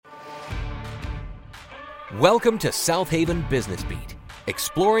Welcome to South Haven Business Beat,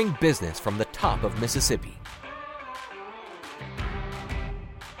 exploring business from the top of Mississippi.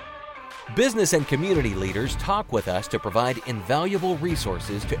 Business and community leaders talk with us to provide invaluable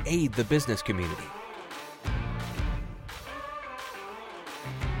resources to aid the business community.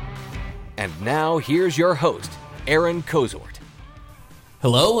 And now, here's your host, Aaron Kozort.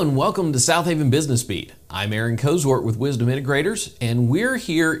 Hello and welcome to South Haven Business Beat. I'm Aaron Kozort with Wisdom Integrators, and we're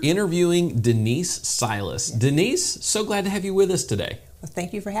here interviewing Denise Silas. Denise, so glad to have you with us today. Well,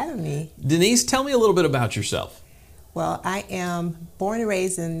 thank you for having me. Denise, tell me a little bit about yourself. Well, I am born and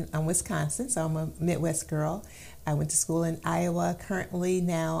raised in Wisconsin, so I'm a Midwest girl. I went to school in Iowa. Currently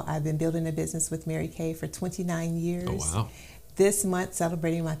now I've been building a business with Mary Kay for 29 years. Oh, wow. This month,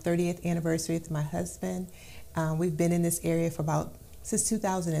 celebrating my 30th anniversary with my husband. We've been in this area for since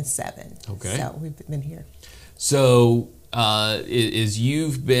 2007. Okay. So we've been here. So, as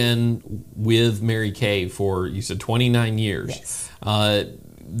you've been with Mary Kay for, you said 29 years. Yes. I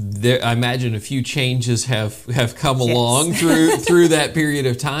imagine a few changes have come along through that period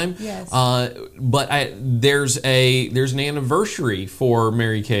of time. Yes. But there's an anniversary for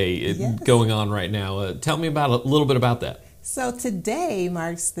Mary Kay going on right now. Tell me a little bit about that. So today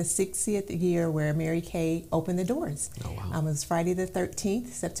marks the 60th year where Mary Kay opened the doors. Oh, wow. It was Friday the 13th,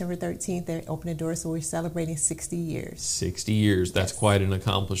 September 13th, they opened the doors, so we're celebrating 60 years. 60 years, that's quite an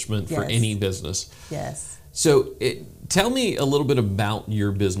accomplishment for any business. Yes. So tell me a little bit about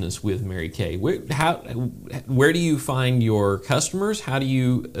your business with Mary Kay. Where do you find your customers? How do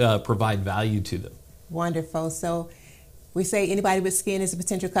you provide value to them? Wonderful. So we say anybody with skin is a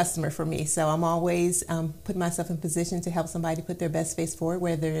potential customer for me. So I'm always putting myself in position to help somebody put their best face forward,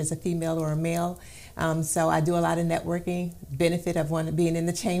 whether it's a female or a male. So I do a lot of networking, benefit of being in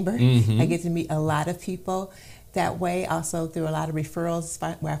the chamber. Mm-hmm. I get to meet a lot of people that way, also through a lot of referrals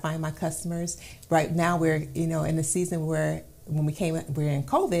where I find my customers. Right now we're in the season where when we're in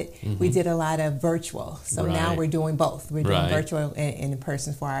COVID, mm-hmm. we did a lot of virtual. So now we're doing both. We're doing virtual and in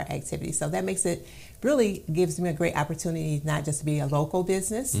person for our activities. So that makes it really gives me a great opportunity not just to be a local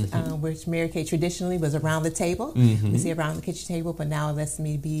business, mm-hmm. Which Mary Kay traditionally was around the table. Mm-hmm. We see around the kitchen table, but now it lets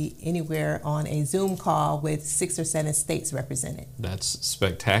me be anywhere on a Zoom call with 6 or 7 states represented. That's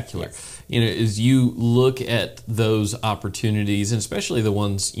spectacular. Yes. As you look at those opportunities, and especially the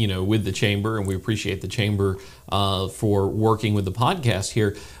ones, with the Chamber, and we appreciate the Chamber for working with the podcast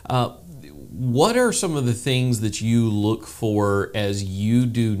here, what are some of the things that you look for as you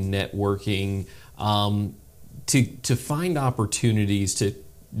do networking to find opportunities to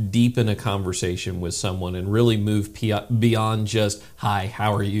deepen a conversation with someone and really move beyond just, hi,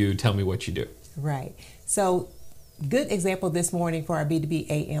 how are you, tell me what you do? Right. So good example this morning for our B2B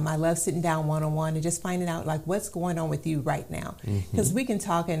AM. I love sitting down one-on-one and just finding out what's going on with you right now. Because mm-hmm. we can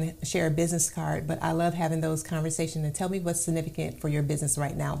talk and share a business card, but I love having those conversations and tell me what's significant for your business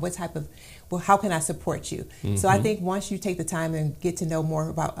right now. How can I support you? Mm-hmm. So I think once you take the time and get to know more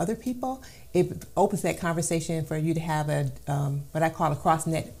about other people, it opens that conversation for you to have what I call a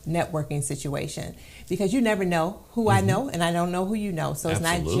cross-networking situation. Because you never know who mm-hmm. I know, and I don't know who you know. So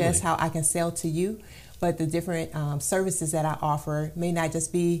Absolutely. It's not just how I can sell to you, but the different services that I offer may not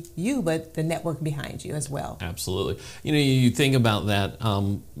just be you, but the network behind you as well. Absolutely. You think about that,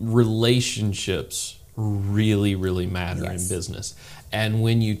 relationships really, really matter in business. And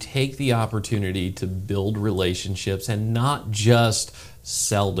when you take the opportunity to build relationships and not just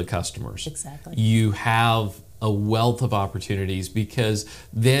sell to customers, exactly, you have a wealth of opportunities, because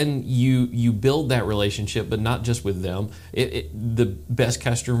then you build that relationship, but not just with them. The best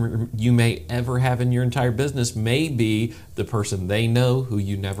customer you may ever have in your entire business may be the person they know who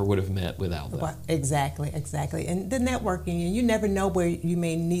you never would have met without them. Exactly. And the networking, you never know where you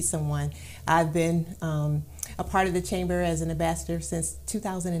may meet someone. I've been a part of the Chamber as an ambassador since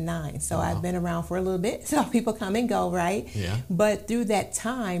 2009. So I've been around for a little bit. So people come and go, right? Yeah. But through that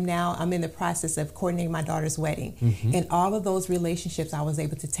time, now I'm in the process of coordinating my daughter's wedding. Mm-hmm. And all of those relationships I was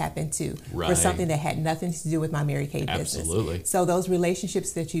able to tap into for something that had nothing to do with my Mary Kay business. Absolutely. So those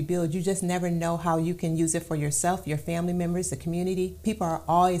relationships that you build, you just never know how you can use it for yourself, your family members, the community. People are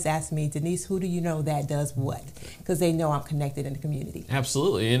always asking me, Denise, who do you know that does what? Because they know I'm connected in the community.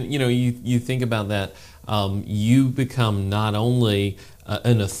 Absolutely. And you think about that. You become not only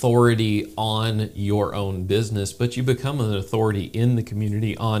an authority on your own business, but you become an authority in the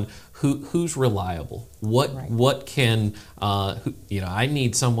community on who's reliable. What can I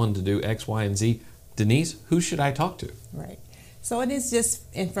need someone to do X, Y, and Z. Denise, who should I talk to? Right. So it is just,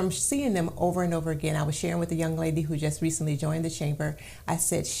 and from seeing them over and over again, I was sharing with a young lady who just recently joined the chamber. I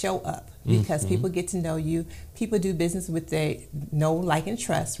said, show up, because people get to know you. People do business with they know, like, and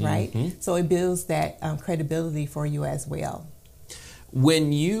trust, right? So it builds that credibility for you as well.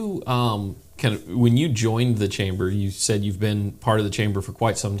 When you when you joined the chamber, you said you've been part of the chamber for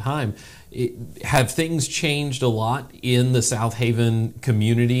quite some time. Have things changed a lot in the South Haven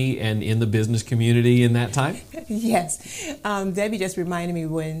community and in the business community in that time? Yes. Debbie just reminded me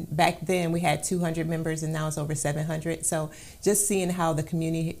when back then we had 200 members and now it's over 700. So just seeing how the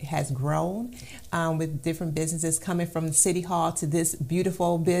community has grown with different businesses coming from the City Hall to this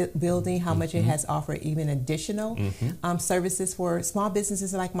beautiful building, how much it has offered even additional services for small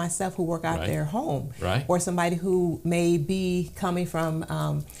businesses like myself who work out their home, or somebody who may be coming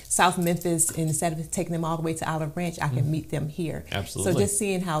from South Memphis, and instead of taking them all the way to Olive Branch, I can meet them here. Absolutely. So just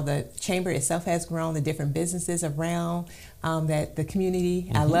seeing how the chamber itself has grown, the different businesses around, that the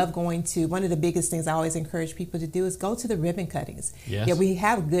community. I love going to, one of the biggest things I always encourage people to do is go to the ribbon cuttings. Yes. Yeah, we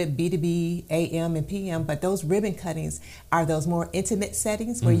have good B2B, AM, and PM, but those ribbon cuttings are those more intimate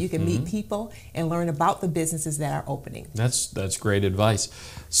settings where you can meet people and learn about the businesses that are opening. That's great advice.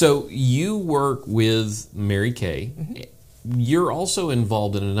 So you work with Mary Kay. You're also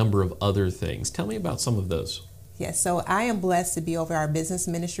involved in a number of other things. Tell me about some of those. Yes, so I am blessed to be over our business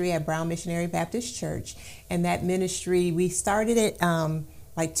ministry at Brown Missionary Baptist Church. And that ministry, we started it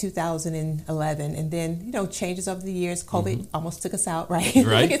like 2011, and then, changes over the years. COVID almost took us out, right?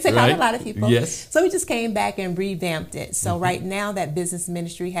 It took out a lot of people. Yes. So we just came back and revamped it. So right now that business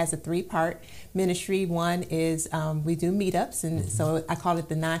ministry has a 3-part ministry. One is we do meetups, and so I call it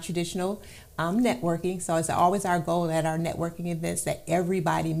the non-traditional networking. So it's always our goal at our networking events that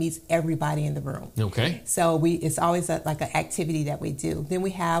everybody meets everybody in the room. Okay. So it's always like an activity that we do. Then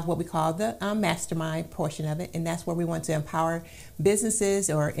we have what we call the mastermind portion of it, and that's where we want to empower businesses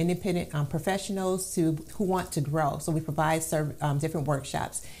or independent professionals who want to grow. So we provide different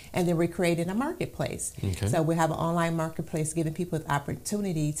workshops, and then we're creating a marketplace. Okay. So we have an online marketplace giving people the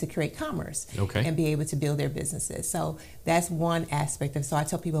opportunity to create commerce and be able to build their businesses. So that's one aspect of. So I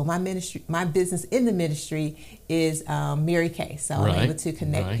tell people my business in the ministry is Mary Kay. So I'm able to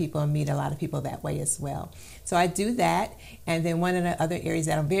connect people and meet a lot of people that way as well. So I do that. And then one of the other areas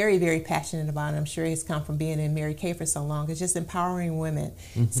that I'm very, very passionate about, and I'm sure it's come from being in Mary Kay for so long, is just empowering women.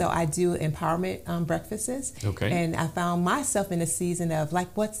 So I do empowerment breakfasts. And I found myself in a season of like,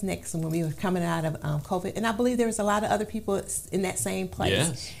 what's next when we were coming out of COVID. And I believe there's a lot of other people in that same place.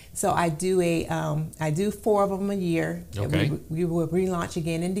 Yes. So I do I do 4 of them a year. We will relaunch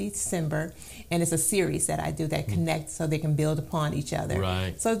again in December, and it's a series that I do that connect so they can build upon each other.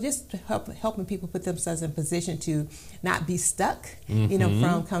 Right. So just helping people put themselves in position to not be stuck,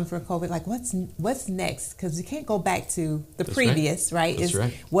 from coming from COVID. Like what's next? Because you can't go back to the previous, right? That's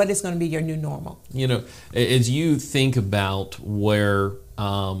right. What is going to be your new normal? As you think about where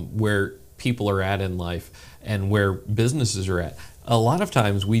people are at in life and where businesses are at, a lot of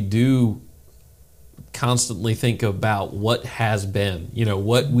times we do constantly think about what has been,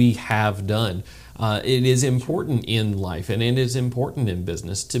 what we have done. It is important in life and it is important in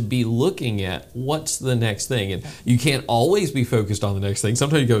business to be looking at what's the next thing. And you can't always be focused on the next thing.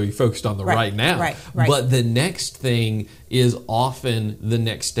 Sometimes you got to be focused on the right now. Right. But the next thing is often the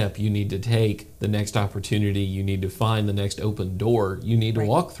next step you need to take, the next opportunity you need to find, the next open door you need to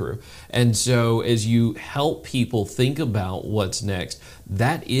walk through. And so as you help people think about what's next,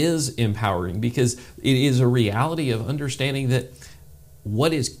 that is empowering, because it is a reality of understanding that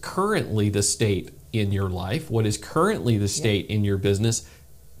what is currently the state in your life, what is currently the state in your business,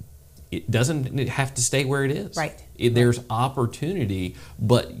 it doesn't have to stay where it is. There's opportunity,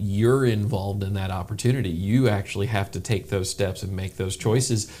 but you're involved in that opportunity. You actually have to take those steps and make those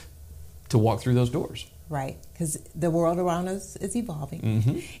choices to walk through those doors. Right, because the world around us is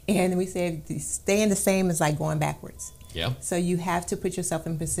evolving. And we say staying the same is like going backwards. Yeah. So you have to put yourself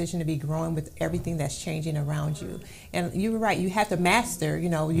in position to be growing with everything that's changing around you. And you were right, you have to master, you're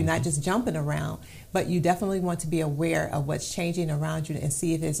not just jumping around, but you definitely want to be aware of what's changing around you and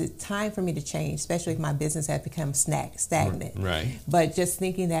see if it's time for me to change, especially if my business has become stagnant. Right. But just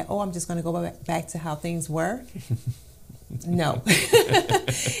thinking that, I'm just going to go back to how things were. No.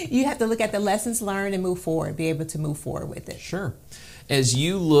 You have to look at the lessons learned and move forward, be able to move forward with it. Sure. As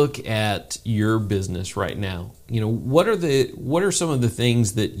you look at your business right now, what are some of the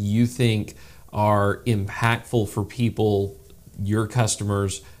things that you think are impactful for people, your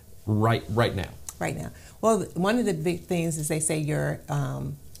customers, right now? Right now. Well, one of the big things is they say your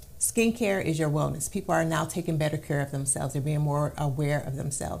skincare is your wellness. People are now taking better care of themselves. They're being more aware of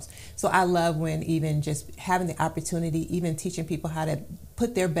themselves. So I love when even just having the opportunity, even teaching people how to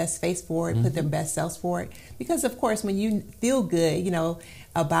put their best face forward, put their best selves forward. Because of course, when you feel good,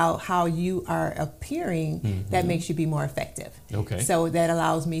 about how you are appearing, that makes you be more effective. Okay. So that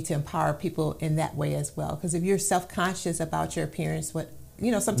allows me to empower people in that way as well. Because if you're self-conscious about your appearance,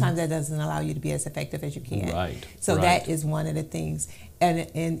 sometimes that doesn't allow you to be as effective as you can. Right. So that is one of the things.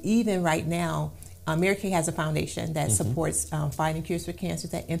 And even right now, Mary Kay has a foundation that supports finding cures for cancer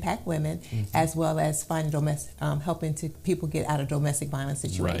that impact women, as well as finding helping people get out of domestic violence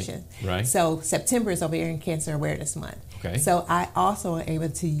situation. Right. So September is Ovarian Cancer Awareness Month. Okay. So I also am able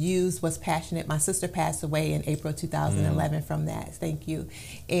to use what's passionate. My sister passed away in April 2011 from that. Thank you.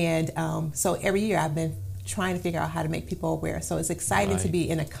 And so every year I've been trying to figure out how to make people aware. So it's exciting to be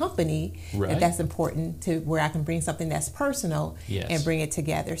in a company that's important to where I can bring something that's personal and bring it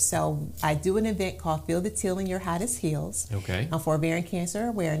together. So I do an event called Feel the Teal in Your Hottest Heels for Ovarian Cancer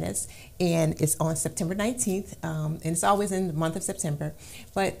Awareness, and it's on September 19th, and it's always in the month of September.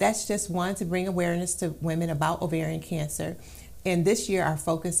 But that's just one, to bring awareness to women about ovarian cancer. And this year our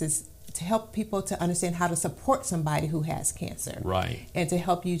focus is to help people to understand how to support somebody who has cancer. Right. And to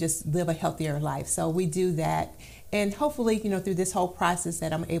help you just live a healthier life. So we do that. And hopefully, through this whole process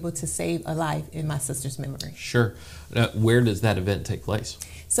that I'm able to save a life in my sister's memory. Sure. Where does that event take place?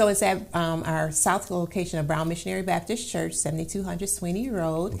 So it's at our south location of Brown Missionary Baptist Church, 7200 Sweeney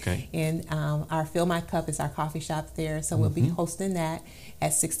Road. Okay. And our Fill My Cup is our coffee shop there. So we'll be hosting that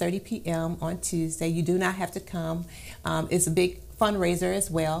at 6:30 p.m. on Tuesday. You do not have to come. It's a big fundraiser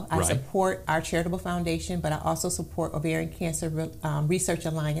as well. I support our charitable foundation, but I also support Ovarian Cancer Research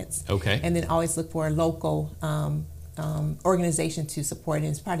Alliance. Okay. And then always look for a local organization to support, and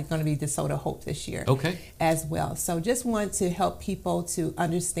it's probably going to be DeSoto Hope this year as well. So just want to help people to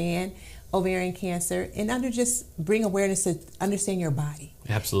understand ovarian cancer and just bring awareness to understand your body.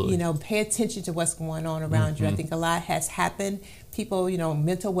 Absolutely. Pay attention to what's going on around you. I think a lot has happened. People,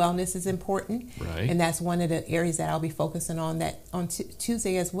 mental wellness is important. Right. And that's one of the areas that I'll be focusing on that on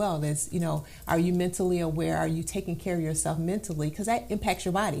Tuesday as well is, are you mentally aware? Are you taking care of yourself mentally? Because that impacts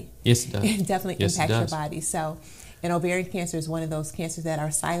your body. Yes, it does. It definitely impacts your body. So, and ovarian cancer is one of those cancers that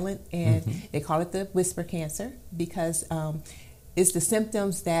are silent, and they call it the whisper cancer because it's the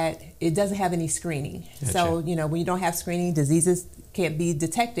symptoms that it doesn't have any screening. Gotcha. So, when you don't have screening, diseases can't be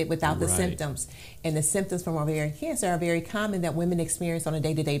detected without the symptoms. And the symptoms from ovarian cancer are very common that women experience on a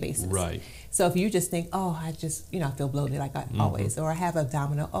day-to-day basis. Right. So if you just think, I just, I feel bloated like I always, or I have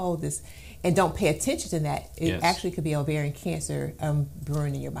abdominal, this, and don't pay attention to that, it actually could be ovarian cancer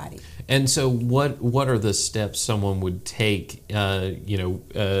brewing in your body. And so what are the steps someone would take, to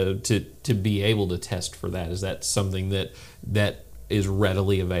be able to test for that? Is that something that is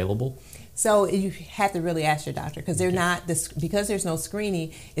readily available? So you have to really ask your doctor because because there's no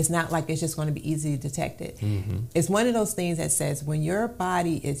screening. It's not like it's just going to be easily detected. It's one of those things that says when your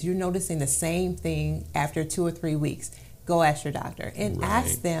body you're noticing the same thing after 2 or 3 weeks, go ask your doctor and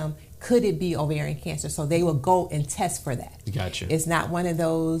ask them, could it be ovarian cancer? So they will go and test for that. Gotcha. It's not one of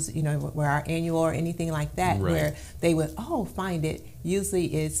those, where our annual or anything like that, where they would, find it. Usually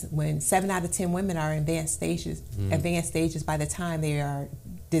it's when 7 out of 10 women are in advanced stages by the time they are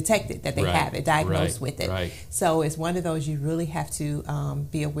detected that they have it, diagnosed with it. So it's one of those you really have to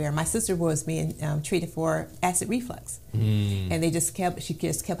be aware. My sister was being treated for acid reflux, and she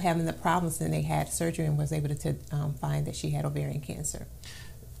just kept having the problems, and they had surgery and was able to find that she had ovarian cancer.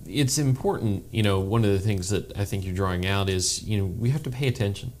 It's important, one of the things that I think you're drawing out is, we have to pay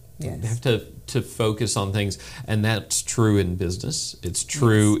attention. Yes. We have to focus on things, and that's true in business. It's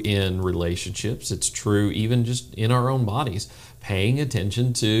true in relationships. It's true even just in our own bodies. Paying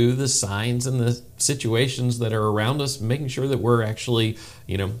attention to the signs and the situations that are around us, making sure that we're actually,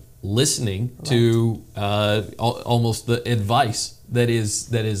 listening to almost the advice that is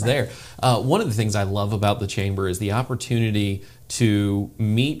there. One of the things I love about the Chamber is the opportunity to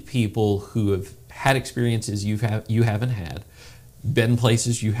meet people who have had experiences you haven't had, been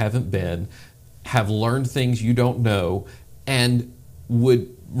places you haven't been, have learned things you don't know, and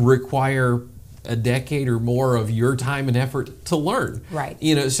would require a decade or more of your time and effort to learn. Right.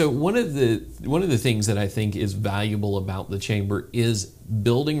 So one of the things that I think is valuable about the Chamber is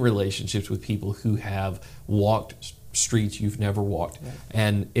building relationships with people who have walked streets you've never walked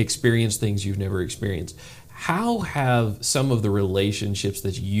and experienced things you've never experienced. How have some of the relationships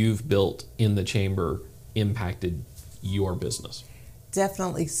that you've built in the Chamber impacted your business?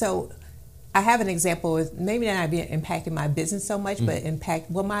 Definitely. So I have an example of maybe not being impacting my business so much, but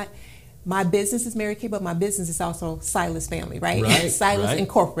my business is Mary Kay, but my business is also Silas Family, right? Right, Silas right.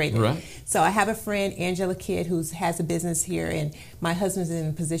 Incorporated. Right. So I have a friend, Angela Kidd, who has a business here, and my husband's in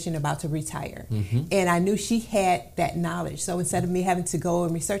a position about to retire. And I knew she had that knowledge. So instead of me having to go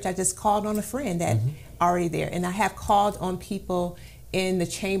and research, I just called on a friend that already there. And I have called on people in the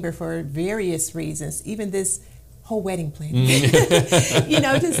chamber for various reasons, even this whole wedding plan.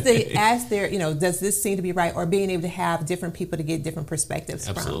 Just to ask their, does this seem to be right? Or being able to have different people to get different perspectives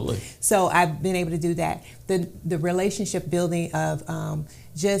Absolutely. from. So I've been able to do that. The relationship building of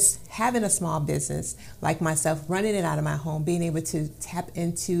just having a small business like myself, running it out of my home, being able to tap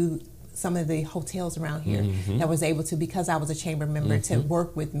into some of the hotels around here that was able to, because I was a chamber member, to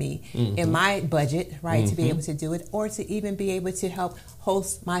work with me in my budget, right, to be able to do it, or to even be able to help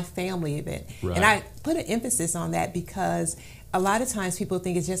host my family event. Right. And I put an emphasis on that because a lot of times people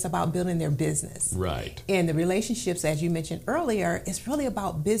think it's just about building their business. Right. And the relationships, as you mentioned earlier, is really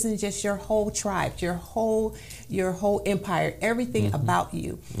about business, just your whole tribe, your whole empire, everything about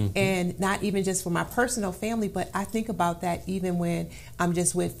you. And not even just for my personal family, but I think about that even when I'm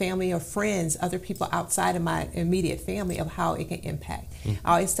just with family or friends, other people outside of my immediate family, of how it can impact.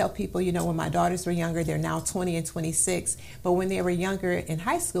 I always tell people, when my daughters were younger, they're now 20 and 26, but when they were younger in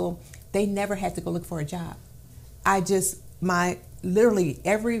high school, they never had to go look for a job. Literally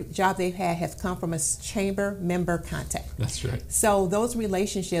every job they've had has come from a chamber member contact. That's right. So those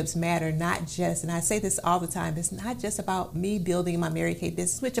relationships matter, not just, and I say this all the time, it's not just about me building my Mary Kay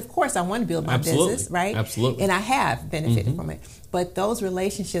business, which of course I want to build my business, right? Absolutely. And I have benefited from it. But those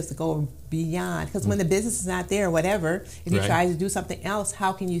relationships go beyond, because when the business is not there, whatever, if you try to do something else,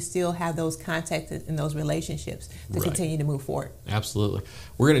 how can you still have those contacts and those relationships to continue to move forward? Absolutely.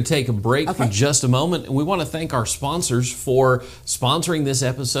 We're going to take a break for just a moment, and we want to thank our sponsors for sponsoring this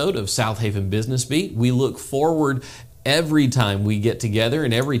episode of South Haven Business Beat. We look forward every time we get together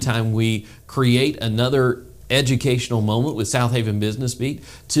and every time we create another educational moment with South Haven Business Beat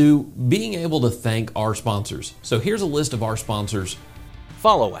to being able to thank our sponsors. So here's a list of our sponsors.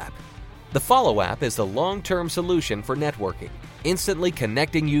 Follow App. The Follow App is the long-term solution for networking, instantly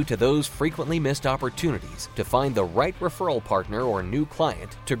connecting you to those frequently missed opportunities to find the right referral partner or new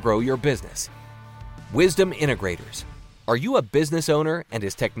client to grow your business. Wisdom Integrators. Are you a business owner and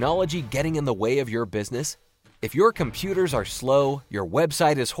is technology getting in the way of your business? If your computers are slow, your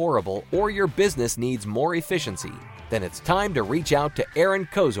website is horrible, or your business needs more efficiency, then it's time to reach out to Aaron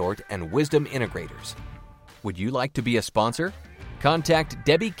Kozort and Wisdom Integrators. Would you like to be a sponsor? Contact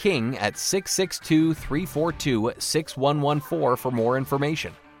Debbie King at 662-342-6114 for more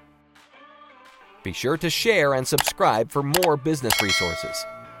information. Be sure to share and subscribe for more business resources.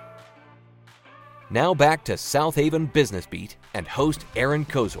 Now back to South Haven Business Beat and host Aaron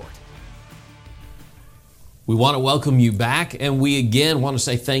Kozort. We want to welcome you back, and we again want to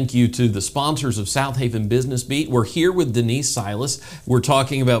say thank you to the sponsors of South Haven Business Beat. We're here with Denise, Silas. We're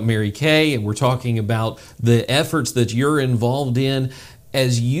talking about Mary Kay, and we're talking about the efforts that you're involved in.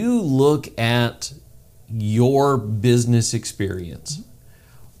 As you look at your business experience,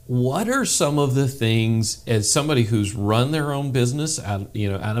 what are some of the things, as somebody who's run their own business out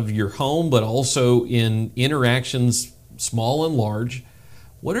of your home, but also in interactions, small and large,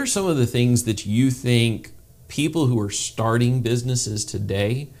 what are some of the things that you think people who are starting businesses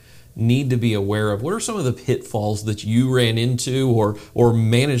today need to be aware of? What are some of the pitfalls that you ran into or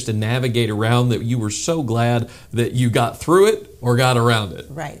managed to navigate around that you were so glad that you got through it or got around it?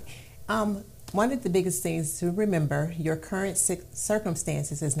 Right. One of the biggest things to remember, your current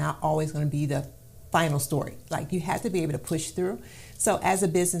circumstances is not always going to be the final story. Like, you have to be able to push through. So as a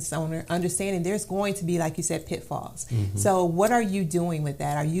business owner, understanding there's going to be, like you said, pitfalls. So what are you doing with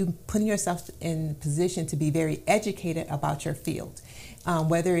that? Are you putting yourself in a position to be very educated about your field?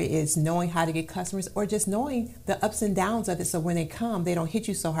 Whether it is knowing how to get customers or just knowing the ups and downs of it, so when they come, they don't hit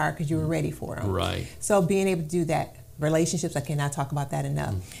you so hard because you were ready for them. Right. So being able to do that. Relationships, I cannot talk about that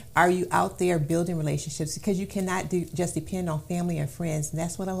enough. Are you out there building relationships? Because you cannot just depend on family and friends. And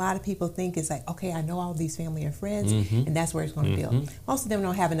that's what a lot of people think is like, okay, I know all these family and friends, and that's where it's going to build. Most of them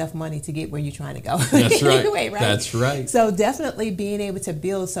don't have enough money to get where you're trying to go. That's right. Anyway, right. That's right. So definitely being able to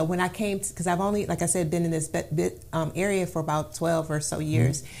build. So when I came, because I've only, like I said, been in this area for about 12 or so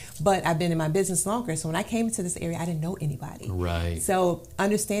years, but I've been in my business longer. So when I came into this area, I didn't know anybody. Right. So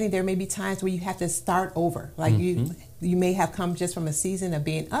understanding there may be times where you have to start over. Like you may have come just from a season of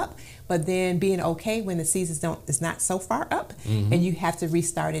being up, but then being okay when the seasons is not so far up, and you have to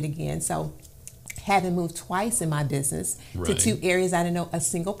restart it again. So having moved twice in my business to 2 areas I didn't know a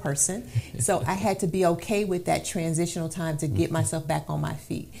single person. So I had to be okay with that transitional time to get myself back on my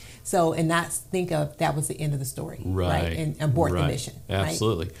feet. So, and not think of that was the end of the story, right? And abort the mission.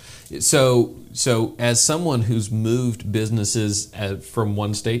 Absolutely. Right? So as someone who's moved businesses from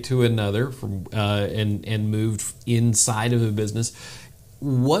one state to another, and moved inside of a business,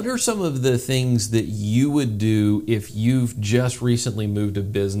 what are some of the things that you would do if you've just recently moved a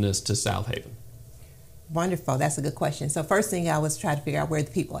business to South Haven? Wonderful. That's a good question. So first thing I was trying to figure out where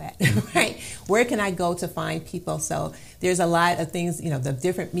the people at, right? Where can I go to find people? So there's a lot of things, the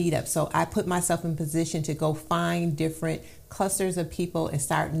different meetups. So I put myself in position to go find different clusters of people and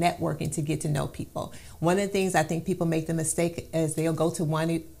start networking to get to know people. One of the things I think people make the mistake is they'll go to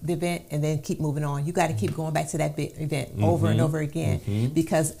one event and then keep moving on. You got to keep going back to that event over and over again,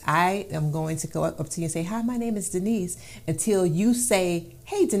 because I am going to go up to you and say, hi, my name is Denise, until you say,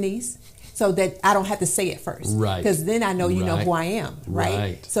 hey, Denise. So that I don't have to say it first. Right. Because then I know you know who I am, right?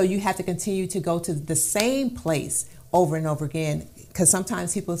 Right? So you have to continue to go to the same place over and over again. Because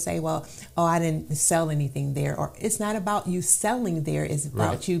sometimes people say, well, I didn't sell anything there. Or it's not about you selling there. It's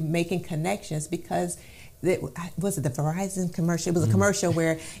about you making connections. Because was it the Verizon commercial? It was a commercial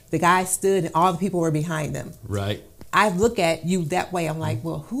where the guy stood and all the people were behind them. Right. I look at you that way. I'm like,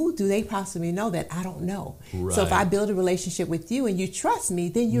 well, who do they possibly know that I don't know? Right. So if I build a relationship with you and you trust me,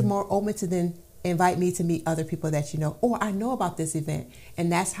 then you're more open to then invite me to meet other people that you know, or I know about this event. And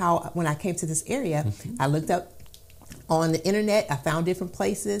that's how, when I came to this area, I looked up on the internet, I found different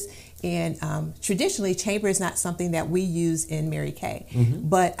places. And traditionally, chamber is not something that we use in Mary Kay.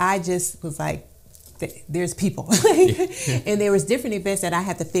 But I just was like, there's people. And there was different events that I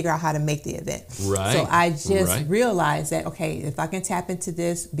had to figure out how to make the event. Right. So I just realized that, okay, if I can tap into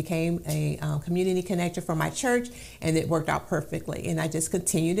this, became a community connector for my church, and it worked out perfectly. And I just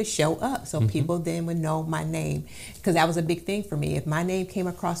continued to show up so people then would know my name, because that was a big thing for me. If my name came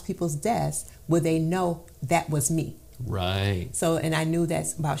across people's desks, would they know that was me? Right. So, and I knew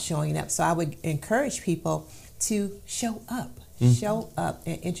that's about showing up. So I would encourage people to show up. Show up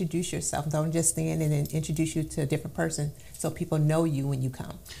and introduce yourself. Don't just stand and then introduce you to a different person so people know you when you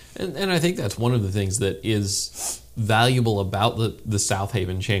come. And I think that's one of the things that is valuable about the South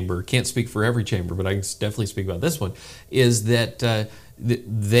Haven Chamber. Can't speak for every chamber, but I can definitely speak about this one, is that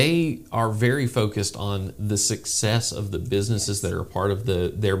they are very focused on the success of the businesses that are a part of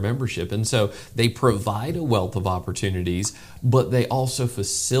their membership. And so they provide a wealth of opportunities, but they also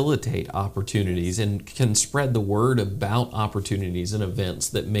facilitate opportunities and can spread the word about opportunities and events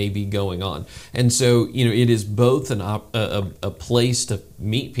that may be going on. And so, it is both a place to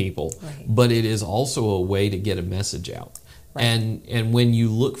meet people, but it is also a way to get a message out. Right. And when you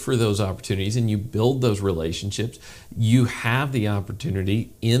look for those opportunities and you build those relationships, you have the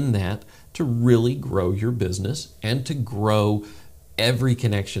opportunity in that to really grow your business and to grow every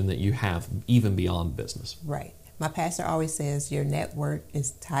connection that you have, even beyond business. Right. My pastor always says your network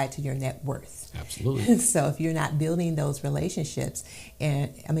is tied to your net worth. Absolutely. So if you're not building those relationships,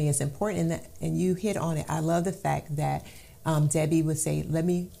 and I mean, it's important, and you hit on it. I love the fact that Debbie would say, let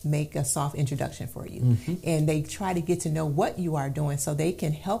me make a soft introduction for you. And they try to get to know what you are doing so they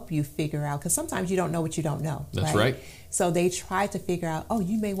can help you figure out, because sometimes you don't know what you don't know. That's right. So they try to figure out,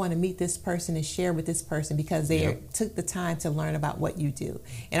 you may want to meet this person and share with this person because they took the time to learn about what you do.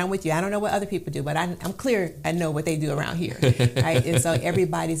 And I'm with you. I don't know what other people do, but I'm clear I know what they do around here. Right? And so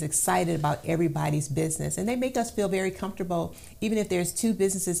everybody's excited about everybody's business. And they make us feel very comfortable, even if there's two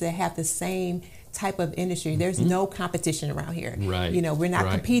businesses that have the same type of industry. There's no competition around here. Right. We're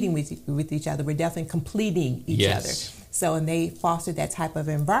not competing with each other. We're definitely completing each other. So, and they foster that type of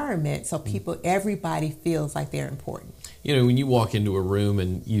environment so everybody feels like they're important. When you walk into a room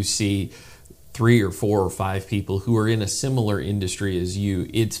and you see 3 or 4 or 5 people who are in a similar industry as you,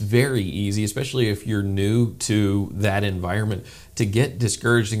 it's very easy, especially if you're new to that environment, to get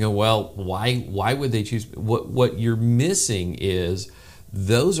discouraged and go, well, why would they choose? What you're missing is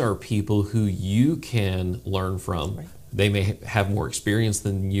those are people who you can learn from. Right. They may have more experience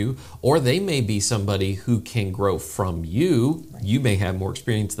than you, or they may be somebody who can grow from you. Right. You may have more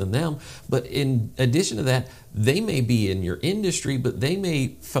experience than them. But in addition to that, they may be in your industry, but they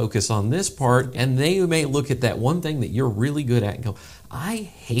may focus on this part, and they may look at that one thing that you're really good at and go, I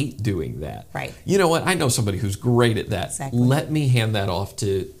hate doing that. Right. You know what? I know somebody who's great at that. Exactly. Let me hand that off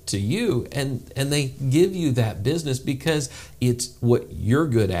to you. And they give you that business because it's what you're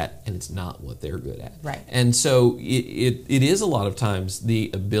good at and it's not what they're good at. Right. And so it is a lot of times the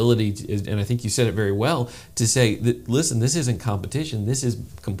ability to, and I think you said it very well, to say that, listen, this isn't competition. This is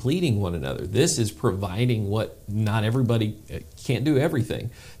completing one another. This is providing what not everybody can't do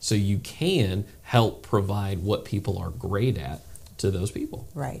everything. So you can help provide what people are great at to those people.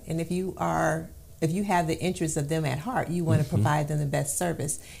 Right. And if you have the interests of them at heart, you want to provide them the best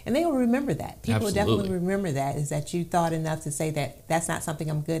service. And they will remember that. People will definitely remember that, is that you thought enough to say that that's not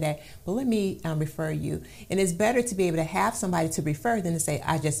something I'm good at, but let me refer you. And it's better to be able to have somebody to refer than to say,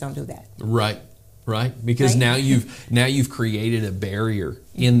 I just don't do that. Right. Because now you've created a barrier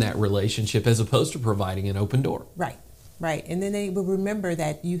in that relationship as opposed to providing an open door. Right. And then they will remember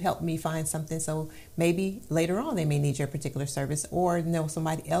that you helped me find something. So maybe later on they may need your particular service, or know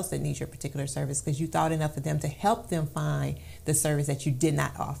somebody else that needs your particular service because you thought enough of them to help them find the service that you did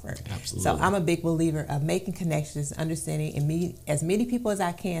not offer. Absolutely. So I'm a big believer of making connections, understanding, and meeting as many people as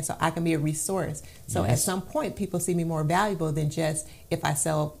I can so I can be a resource. So at some point people see me more valuable than just if I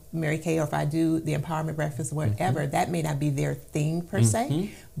sell Mary Kay or if I do the empowerment breakfast or whatever. That may not be their thing per se,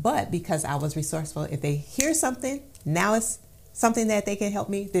 but because I was resourceful, if they hear something, now it's something that they can help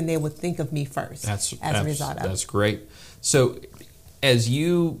me, then they would think of me first as a result of it. That's great. So as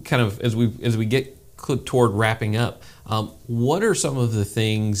we get toward wrapping up, what are some of the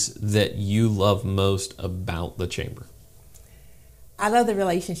things that you love most about the Chamber? I love the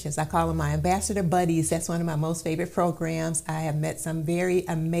relationships. I call them my ambassador buddies. That's one of my most favorite programs. I have met some very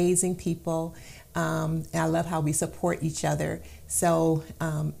amazing people. And I love how we support each other. So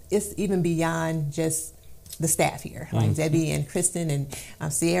it's even beyond just the staff here, like Debbie and Kristen and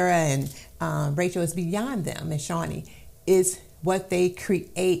Sierra and Rachel. Is beyond them, and Shawnee is what they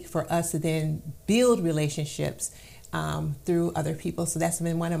create for us to then build relationships through other people. So that's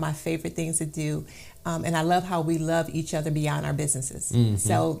been one of my favorite things to do. And I love how we love each other beyond our businesses.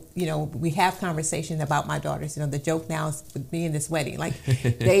 So, we have conversation about my daughters. The joke now is with me in this wedding. Like,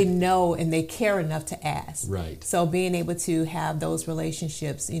 they know and they care enough to ask. Right. So being able to have those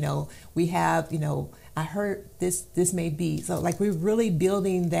relationships, we have, I heard this may be. So, like, we're really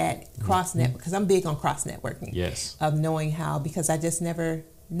building that cross-net, because I'm big on cross-networking. Yes. Of knowing how, because I just never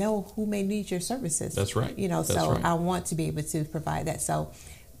know who may need your services. That's right. Right. I want to be able to provide that. So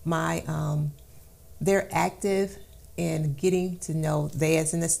they're active in getting to know, they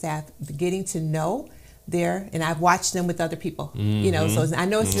as in the staff, getting to know and I've watched them with other people, so I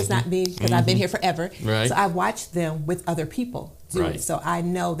know it's just not me because I've been here forever. Right. So I've watched them with other people do it. So I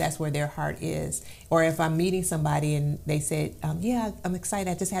know that's where their heart is. Or if I'm meeting somebody and they said, I'm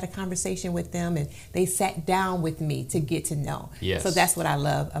excited, I just had a conversation with them and they sat down with me to get to know. Yes. So that's what I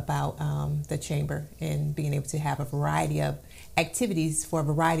love about the Chamber, and being able to have a variety of activities for a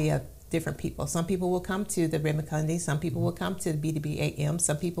variety of different people. Some people will come to the Remicundi, some people will come to the B2B AM,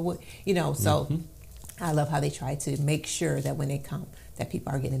 some people will, so I love how they try to make sure that when they come, that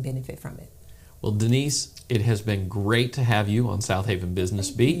people are getting benefit from it. Well, Denise, it has been great to have you on South Haven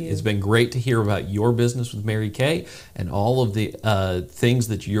Business Beat. It's been great to hear about your business with Mary Kay and all of the things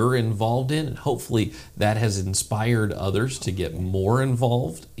that you're involved in. And hopefully that has inspired others to get more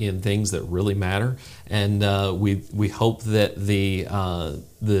involved in things that really matter. And we hope that the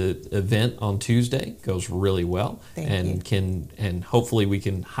event on Tuesday goes really well. Thank you. And hopefully we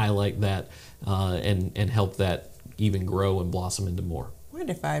can highlight that and help that even grow and blossom into more.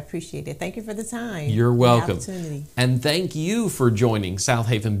 Wonderful. I appreciate it. Thank you for the time. You're welcome. The opportunity. And thank you for joining South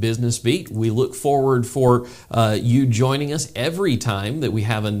Haven Business Beat. We look forward for you joining us every time that we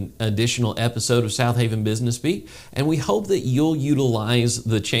have an additional episode of South Haven Business Beat. And we hope that you'll utilize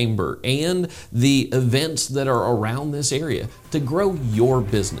the Chamber and the events that are around this area to grow your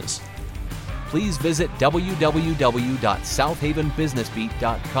business. Please visit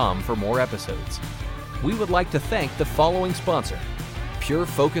www.southhavenbusinessbeat.com for more episodes. We would like to thank the following sponsor: Pure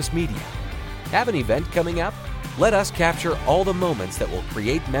Focus Media. Have an event coming up? Let us capture all the moments that will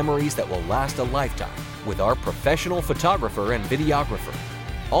create memories that will last a lifetime with our professional photographer and videographer.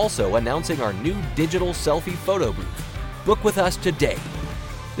 Also announcing our new digital selfie photo booth. Book with us today.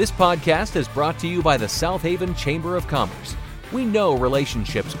 This podcast is brought to you by the South Haven Chamber of Commerce. We know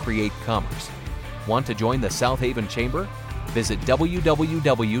relationships create commerce. Want to join the South Haven Chamber? Visit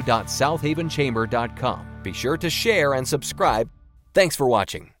www.southhavenchamber.com. Be sure to share and subscribe. Thanks for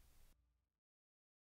watching.